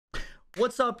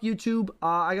What's up, YouTube?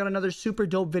 I got another super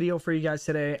dope video for you guys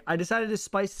today. I decided to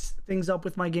spice things up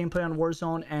with my gameplay on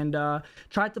Warzone and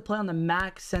tried to play on the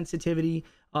max sensitivity.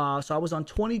 So I was on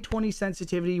 2020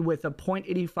 sensitivity with a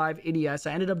 0.85 ADS.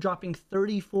 I ended up dropping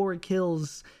 34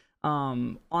 kills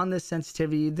on this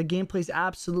sensitivity. The gameplay is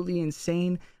absolutely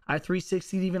insane. I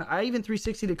 360'd I even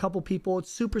 360'd a couple people. It's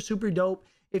super dope.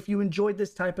 If you enjoyed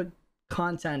this type of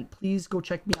content, please go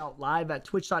check me out live at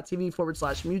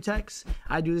twitch.tv/MuTeX.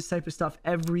 I do this type of stuff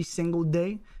every single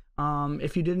day.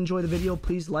 If you did enjoy the video,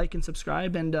 please like and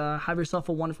subscribe, and have yourself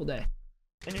a wonderful day.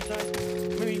 Anytime.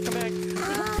 Maybe come back.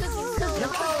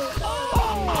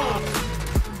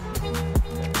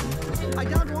 I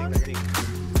downed one.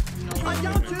 I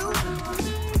downed two.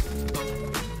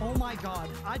 Oh my god.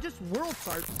 I just world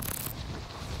start.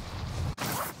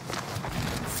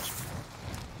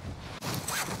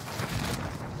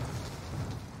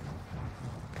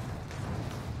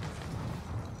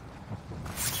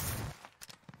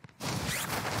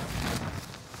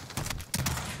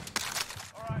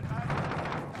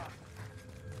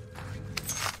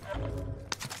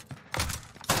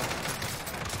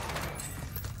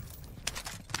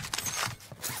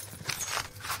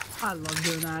 I love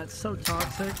doing that. It's so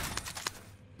toxic.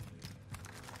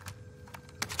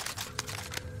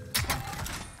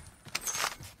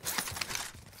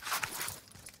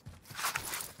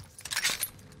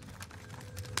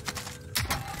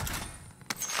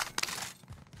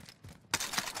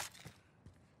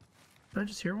 Did I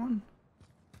just hear one?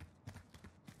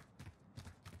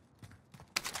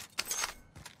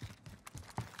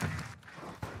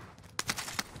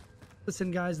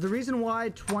 Listen, guys, the reason why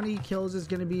 20 kills is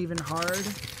going to be even hard,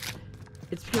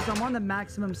 it's because I'm on the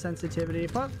maximum sensitivity.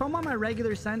 If I'm on my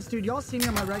regular sense, dude, y'all see me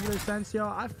on my regular sense, yo,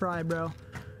 I fry, bro.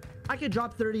 I could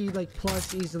drop 30 like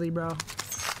plus easily, bro.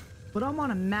 But I'm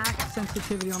on a max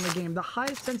sensitivity on the game. The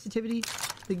highest sensitivity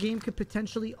the game could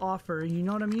potentially offer. You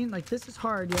know what I mean? Like, this is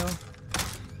hard, yo.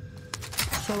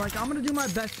 So, like, I'm going to do my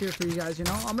best here for you guys, you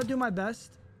know? I'm going to do my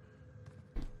best.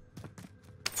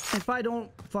 If I don't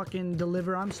fucking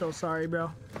deliver, I'm so sorry, bro.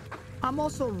 I'm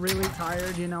also really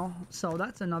tired, you know? So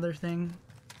that's another thing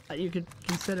that you could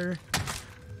consider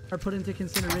or put into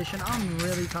consideration. I'm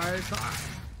really tired. So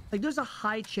like, there's a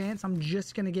high chance I'm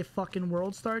just gonna get fucking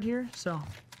world starred here. So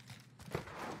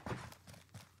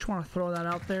just want to throw that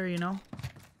out there, you know?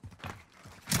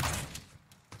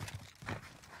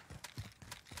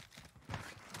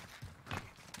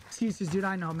 Excuses, dude.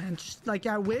 I know, man. Just, like,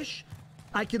 I wish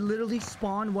I could literally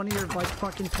spawn one of your, like,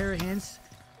 fucking pair of hands,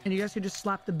 and you guys could just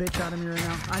slap the bitch out of me right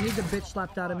now. I need the bitch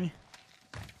slapped out of me.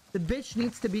 The bitch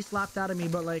needs to be slapped out of me,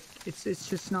 but, like, it's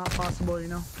just not possible, you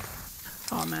know?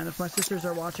 Oh, man, if my sisters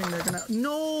are watching, they're gonna...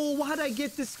 No! Why'd I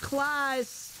get this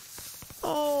class?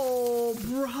 Oh,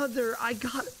 brother. I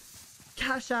got...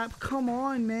 Cash App, come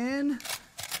on, man.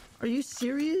 Are you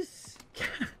serious?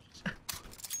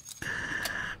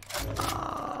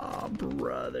 Oh,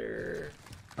 brother.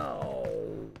 Oh,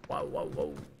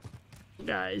 whoa.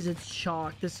 Guys, it's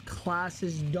chalk. This class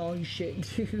is dog shit,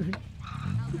 dude.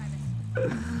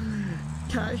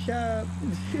 Cash App,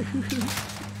 dude.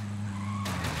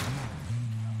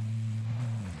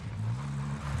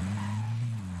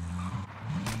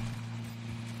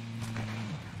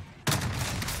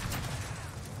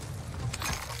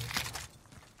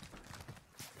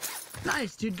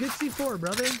 Nice, dude. Good C4,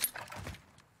 brother.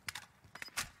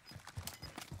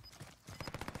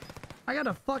 I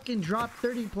gotta fucking drop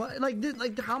 30 plus.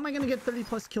 Like, how am I gonna get 30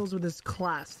 plus kills with this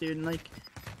class, dude? And, like,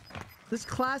 this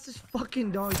class is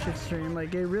fucking dog shit stream.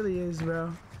 Like, it really is,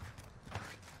 bro.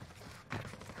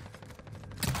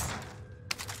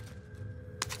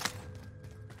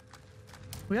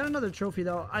 We got another trophy,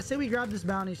 though. I say we grab this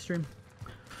bounty stream.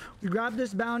 We grab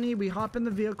this bounty, we hop in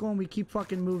the vehicle, and we keep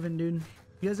fucking moving, dude.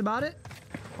 You guys about it?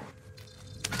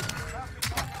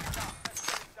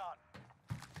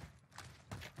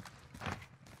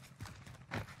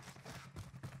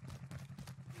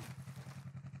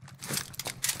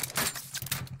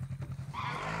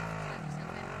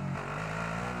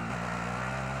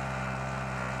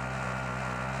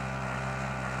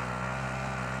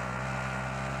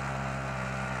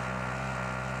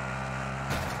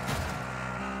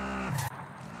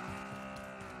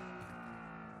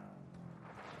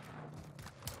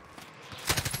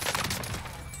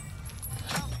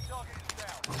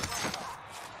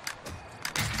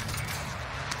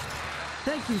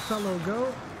 Thank you, fellow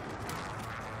goat.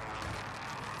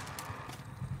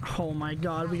 Oh my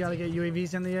god, we gotta get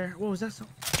UAVs in the air. What was that?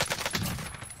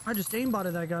 I just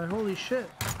aimbotted that guy. Holy shit.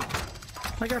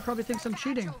 That guy probably thinks I'm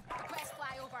cheating. UAV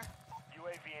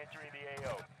entering the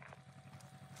AO.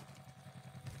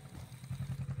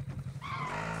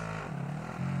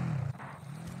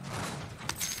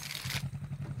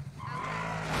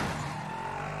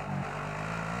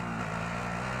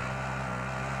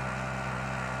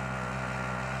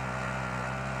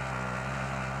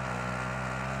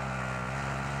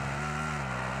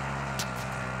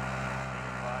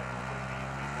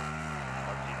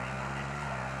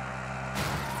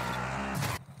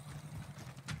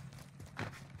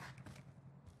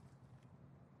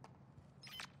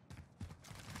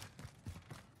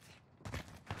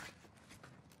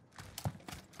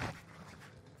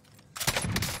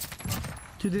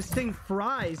 Dude, this thing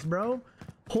fries, bro.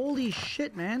 Holy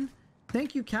shit, man.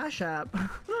 Thank you, Cash App.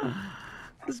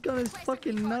 This gun is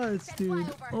fucking nuts, dude.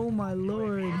 Oh my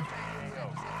lord.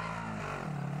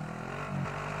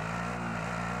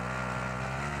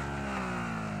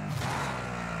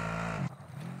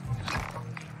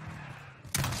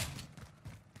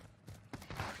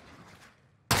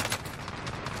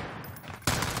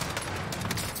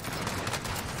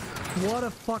 What a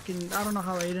fucking... I don't know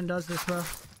how Aiden does this, bro.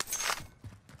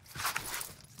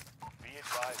 Be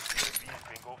advised, UAV is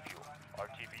bingo fuel.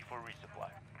 RTB for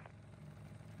resupply.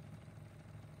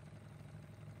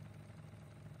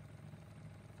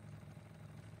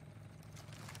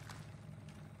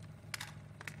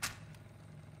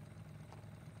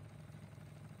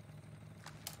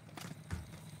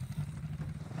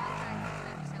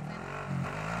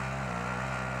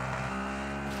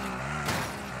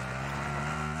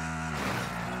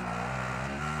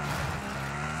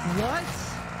 What?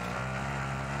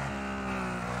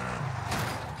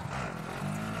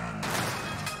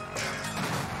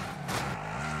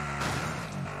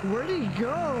 Where'd he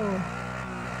go?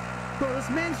 Bro, this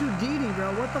man's Houdini,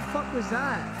 bro. What the fuck was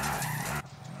that?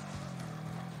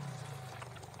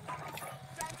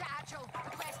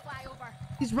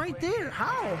 He's right there.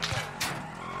 How?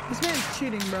 This man's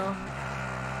cheating, bro.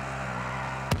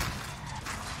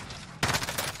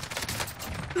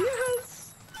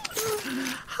 Yes!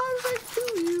 How did I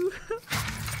kill you?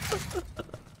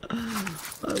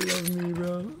 I love me,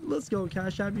 bro. Let's go,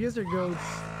 Cash App. You guys are goats.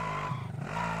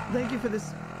 Thank you for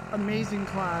this amazing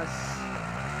class.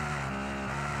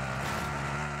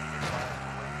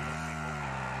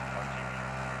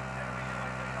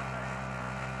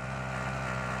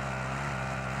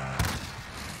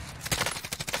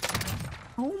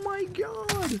 Oh my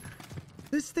god!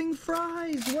 This thing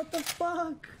fries! What the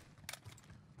fuck?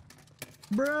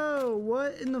 Bro,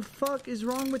 what in the fuck is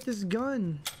wrong with this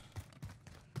gun?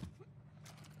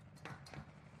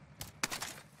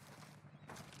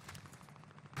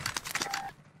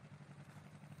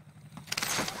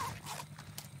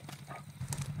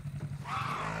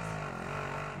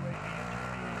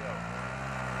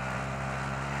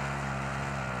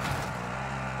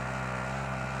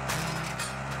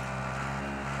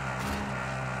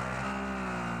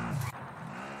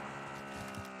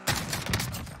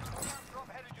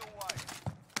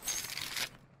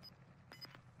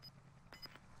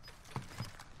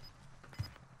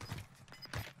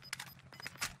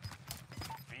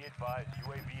 Be advised,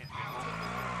 UAV is bingo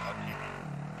fuel. RTB.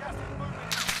 Yes, moving.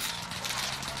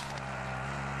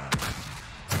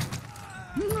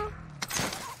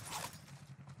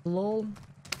 Lol.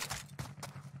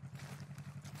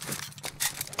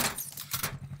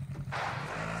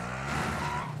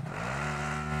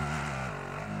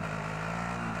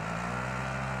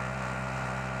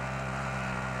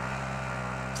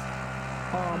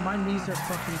 Oh, my knees are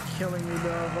fucking killing me,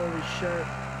 bro. Holy shit.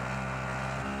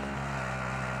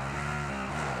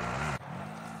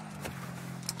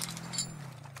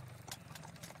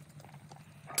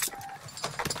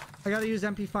 I gotta use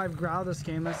MP5 Growl this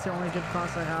game. That's the only good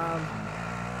class I have.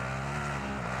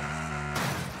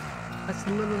 That's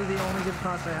literally the only good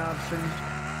class I have, stream.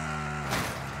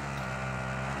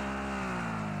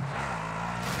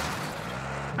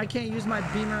 I can't use my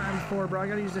Beamer M4, bro. I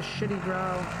gotta use a shitty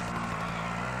Growl.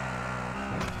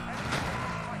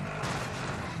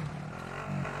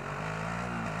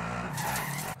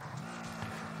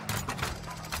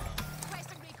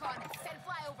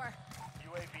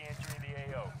 UAV entering the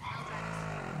AO.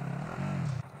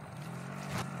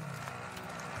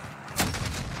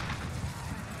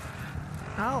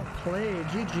 Outplayed.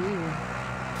 GG.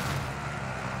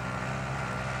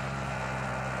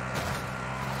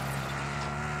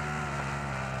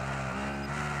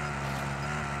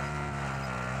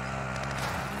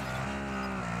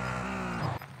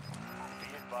 Be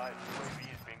advised, UAV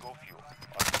is bingo fuel.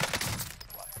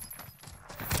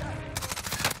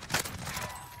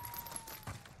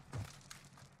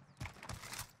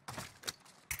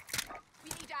 We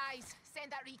need eyes. Send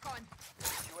that recon.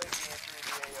 UAV entering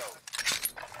the AO.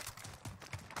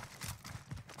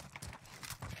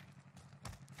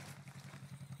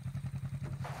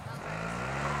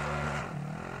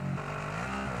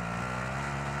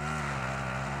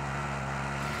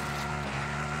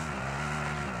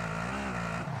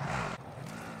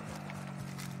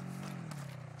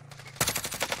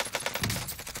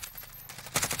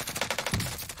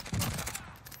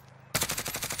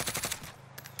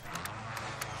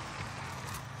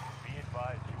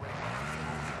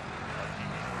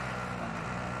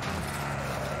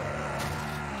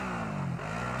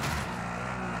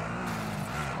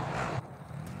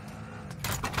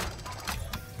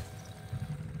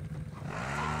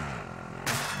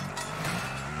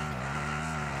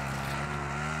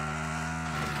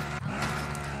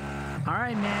 All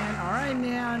right, man. All right,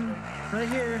 man. Right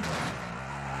here.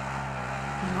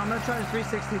 I'm gonna try to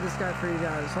 360 this guy for you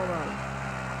guys. Hold on.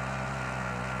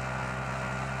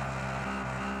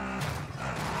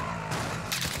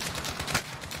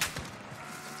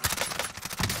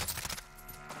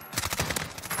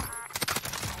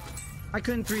 I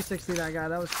couldn't 360 that guy.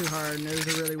 That was too hard, and it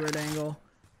was a really weird angle.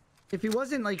 If he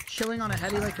wasn't like chilling on a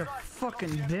heady like a fucking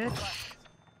bitch,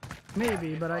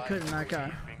 maybe, but I couldn't that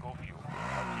guy.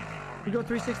 You go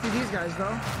 360 these guys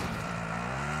though.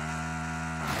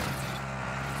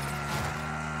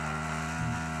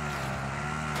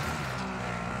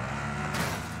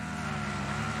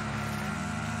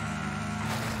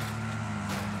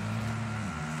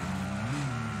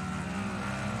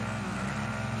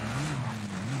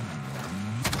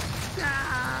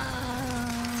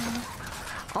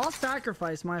 I'll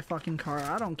sacrifice my fucking car.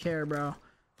 I don't care, bro.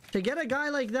 To get a guy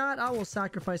like that, I will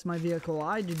sacrifice my vehicle.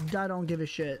 I don't give a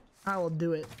shit. I will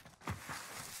do it.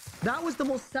 That was the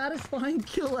most satisfying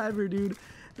kill ever, dude.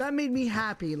 That made me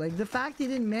happy. Like, the fact he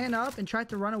didn't man up and tried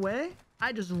to run away,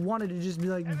 I just wanted to just be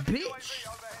like, bitch,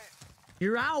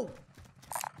 you're out.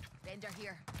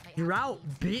 You're out,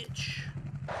 bitch.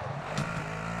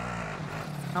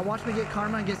 Now watch me get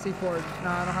karma and get C4. No,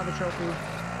 I don't have a trophy.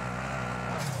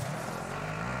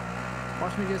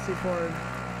 Watch me get C4.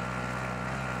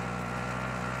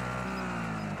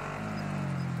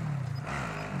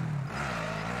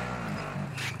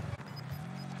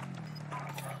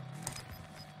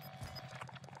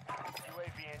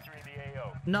 UAV entering the AO.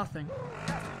 Nothing.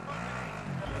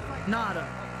 Nada.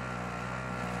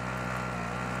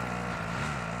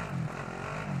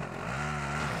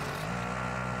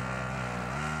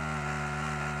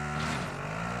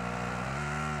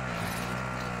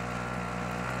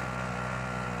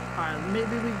 Alright,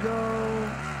 maybe we go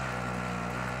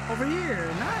over here.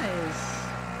 Nice.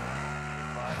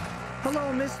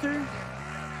 Hello, mister.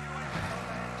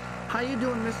 How you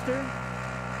doing, mister?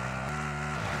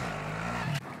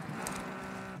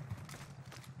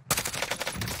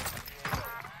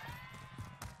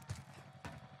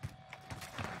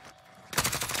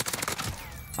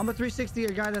 I'm a 360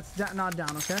 a guy that's not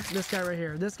down, okay? This guy right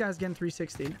here. This guy's getting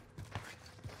 360.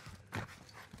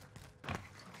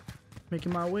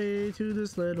 Making my way to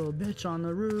this little bitch on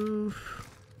the roof.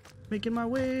 Making my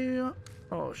way...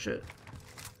 Oh, shit.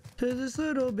 To this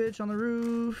little bitch on the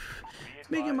roof.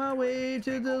 Making my way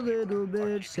to the little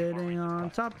bitch sitting on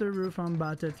top the roof. I'm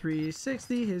about to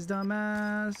 360 his dumb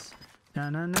ass. Na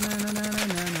na na na na na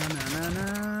na na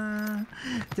na.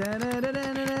 Da da da da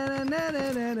da da da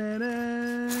da da da.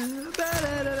 Da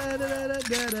da da da da da da da da.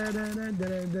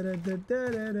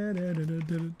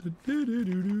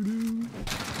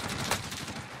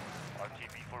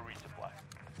 RTB for resupply.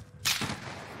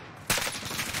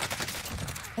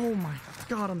 Oh my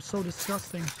god, I'm so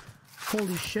disgusting.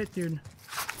 Holy shit, dude.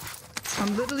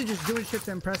 I'm literally just doing shit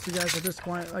to impress you guys at this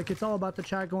point. Like, it's all about the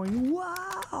chat going,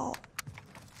 wow.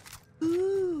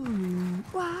 Ooh,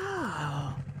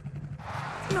 wow.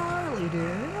 Gnarly,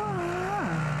 dude.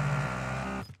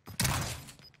 Ah.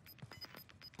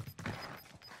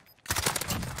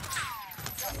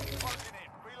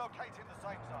 Relocating the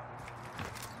safe zone.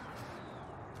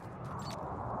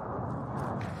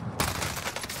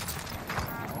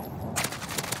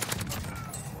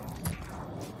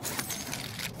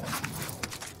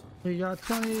 We got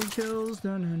 20 kills,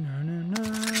 na na na na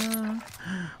na.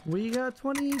 We got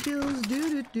 20 kills, do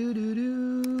do do do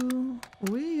do.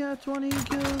 We got 20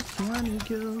 kills, 20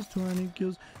 kills, 20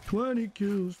 kills, 20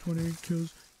 kills, 20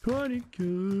 kills, 20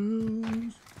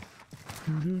 kills.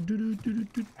 Do do do do do do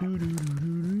do do do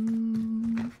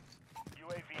do.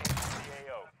 UAV entering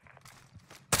the AO.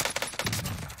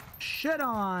 Shit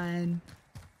on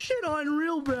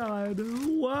real bad.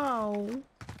 Wow.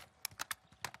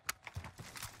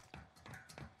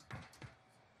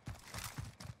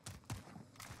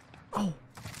 Oh,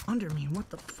 under me. What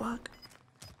the fuck?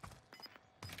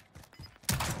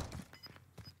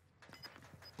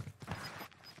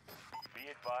 Be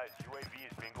advised, UAV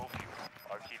is bingo fuel.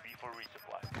 RTB for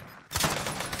resupply.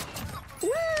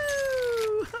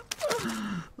 Woo!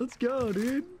 Let's go,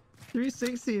 dude.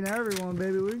 360 and everyone,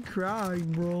 baby. We're crying,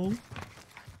 bro.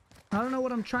 I don't know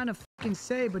what I'm trying to fucking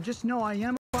say, but just know I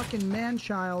am a fucking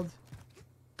man-child.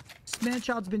 This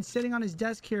man-child's been sitting on his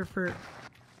desk here for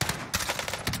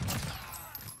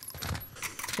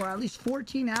at least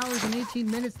 14 hours and 18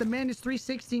 minutes. The man is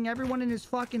 360ing everyone in his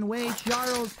fucking way.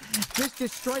 Charles just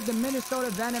destroyed the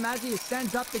Minnesota Venom as he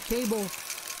ascends up the cable.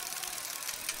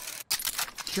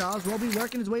 Charles will be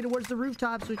working his way towards the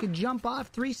rooftop so he can jump off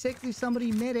 360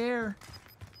 somebody mid-air.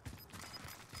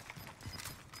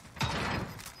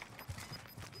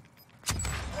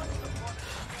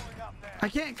 I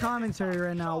can't commentary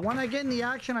right now. When I get in the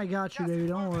action, I got you, baby.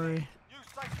 Don't worry.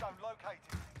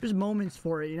 There's moments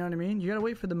for it, you know what I mean? You gotta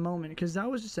wait for the moment, because that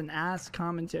was just an ass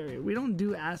commentary. We don't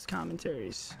do ass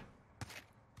commentaries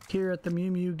here at the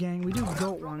Mew gang. We do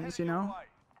goat ones, you know?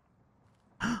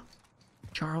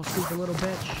 Charles, he's a little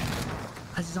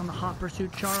bitch. As he's on the hot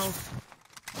pursuit, Charles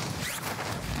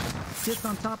gets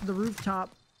on top of the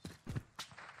rooftop.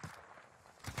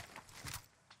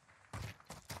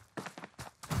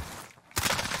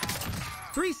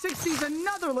 360's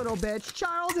another little bitch.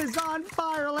 Charles is on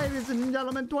fire, ladies and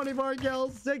gentlemen. 24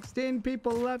 kills, 16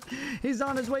 people left. He's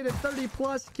on his way to 30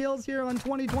 plus kills here on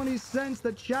 2020 cents.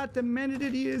 The chat demanded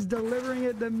it. He is delivering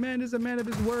it. The man is a man of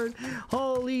his word.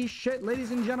 Holy shit,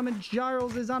 ladies and gentlemen.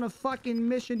 Charles is on a fucking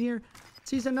mission here.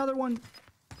 Sees another one.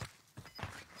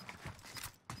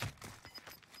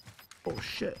 Oh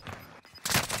shit.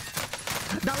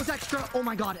 That was extra. Oh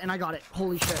my god, and I got it.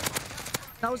 Holy shit.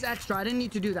 That was extra. I didn't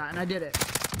need to do that, and I did it.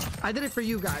 I did it for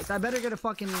you guys. I better get a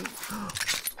fucking...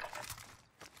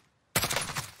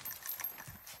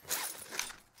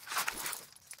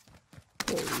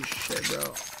 Holy shit,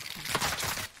 bro.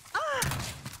 Ah!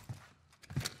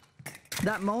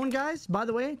 That moan, guys, by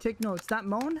the way, take notes. That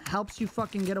moan helps you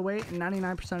fucking get away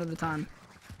 99% of the time.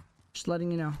 Just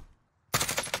letting you know.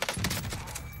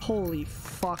 Holy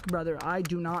fuck, brother. I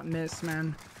do not miss,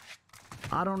 man.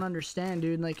 I don't understand,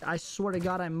 dude. Like, I swear to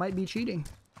God, I might be cheating.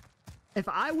 If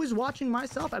I was watching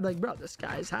myself, I'd be like, bro, this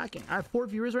guy is hacking. I have 4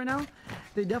 viewers right now.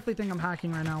 They definitely think I'm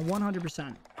hacking right now.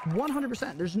 100%.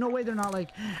 100%. There's no way they're not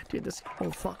like, dude, this...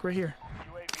 Oh, fuck, right here.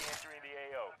 UAV entering the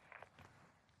AO.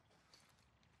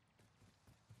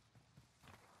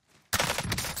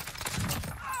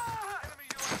 Enemy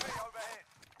UAV overhead.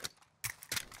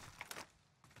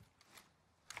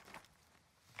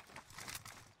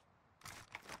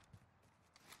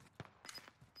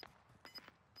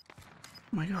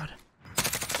 Oh, my God.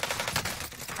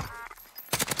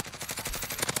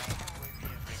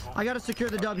 I gotta secure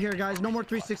the dub here, guys. No more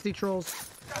 360 trolls.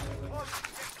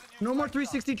 No more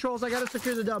 360 trolls. I gotta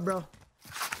secure the dub, bro.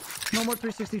 No more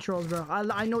 360 trolls, bro.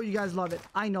 I know you guys love it.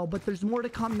 I know, but there's more to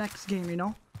come next game, you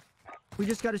know? We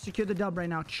just gotta secure the dub right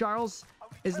now. Charles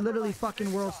is literally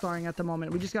fucking world starring at the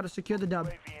moment. We just gotta secure the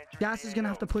dub. Gas is gonna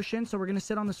have to push in, so we're gonna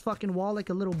sit on this fucking wall like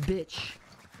a little bitch.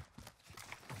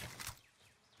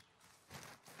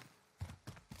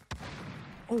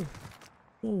 Oh.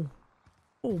 Oh.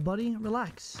 Oh, buddy,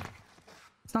 relax.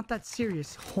 It's not that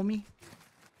serious, homie.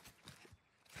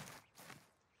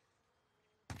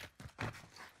 Be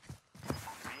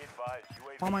advised,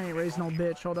 UAV Mama ain't raised no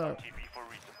bitch. Hold up. RTB for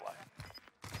resupply.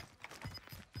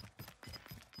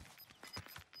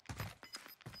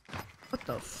 What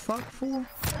the fuck, fool?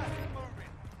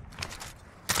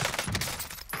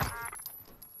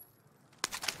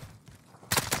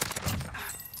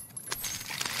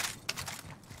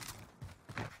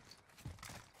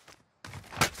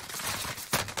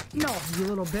 No, you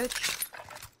little bitch.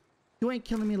 You ain't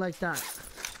killing me like that.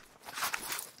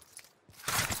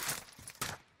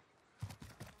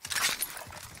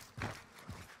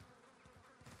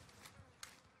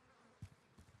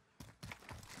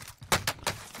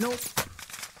 Nope.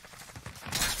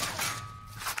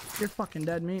 You're fucking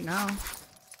dead meat now.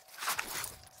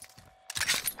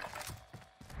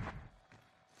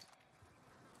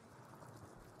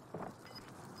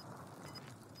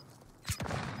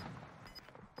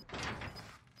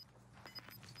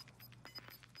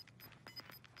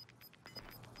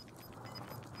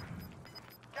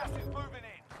 Gas is moving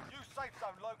in. New safe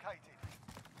zone located.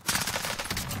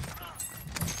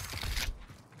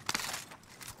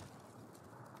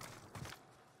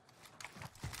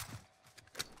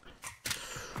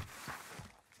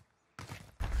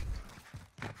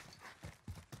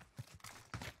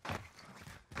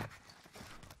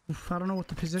 Oof, I don't know what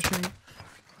the positioning.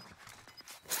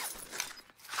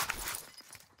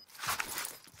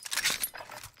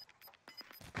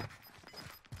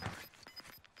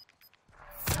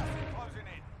 Closing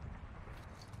in.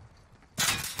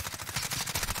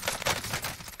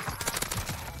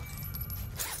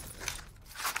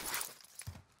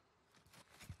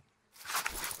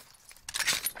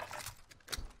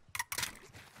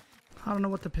 I don't know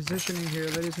what the positioning here,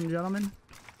 ladies and gentlemen.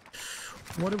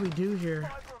 What do we do here?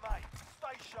 5 remain.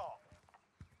 Stay sharp.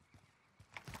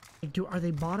 Like, are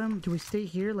they bottom? Do we stay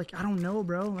here? Like, I don't know,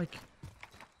 bro. Like,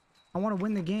 I want to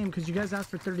win the game because you guys asked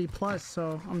for 30 plus,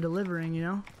 so I'm delivering, you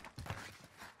know?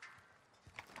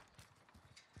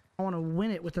 I want to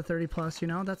win it with the 30 plus, you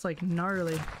know? That's like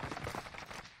gnarly.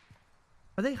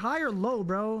 Are they high or low,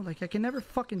 bro? Like, I can never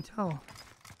fucking tell.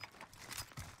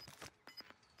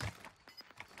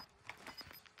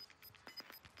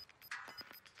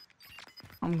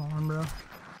 I'm going, bro.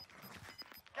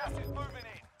 Gas is moving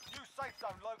in. New safe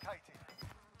zone located.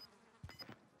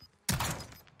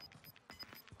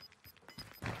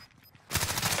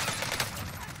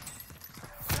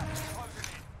 Gas is closing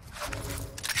in.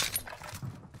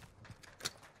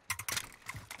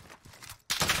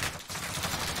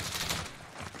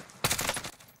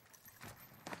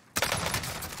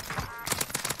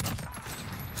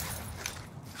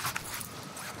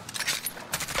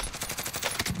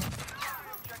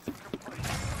 Objective complete.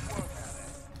 Good work out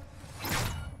there.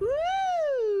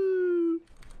 Woo!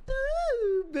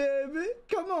 Ooh, baby.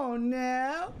 Come on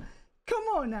now. Come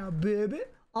on now, baby.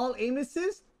 All aim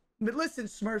assist. But listen,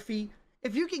 Smurfy,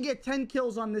 if you can get 10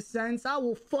 kills on this sense, I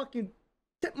will fucking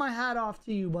tip my hat off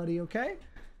to you, buddy, okay?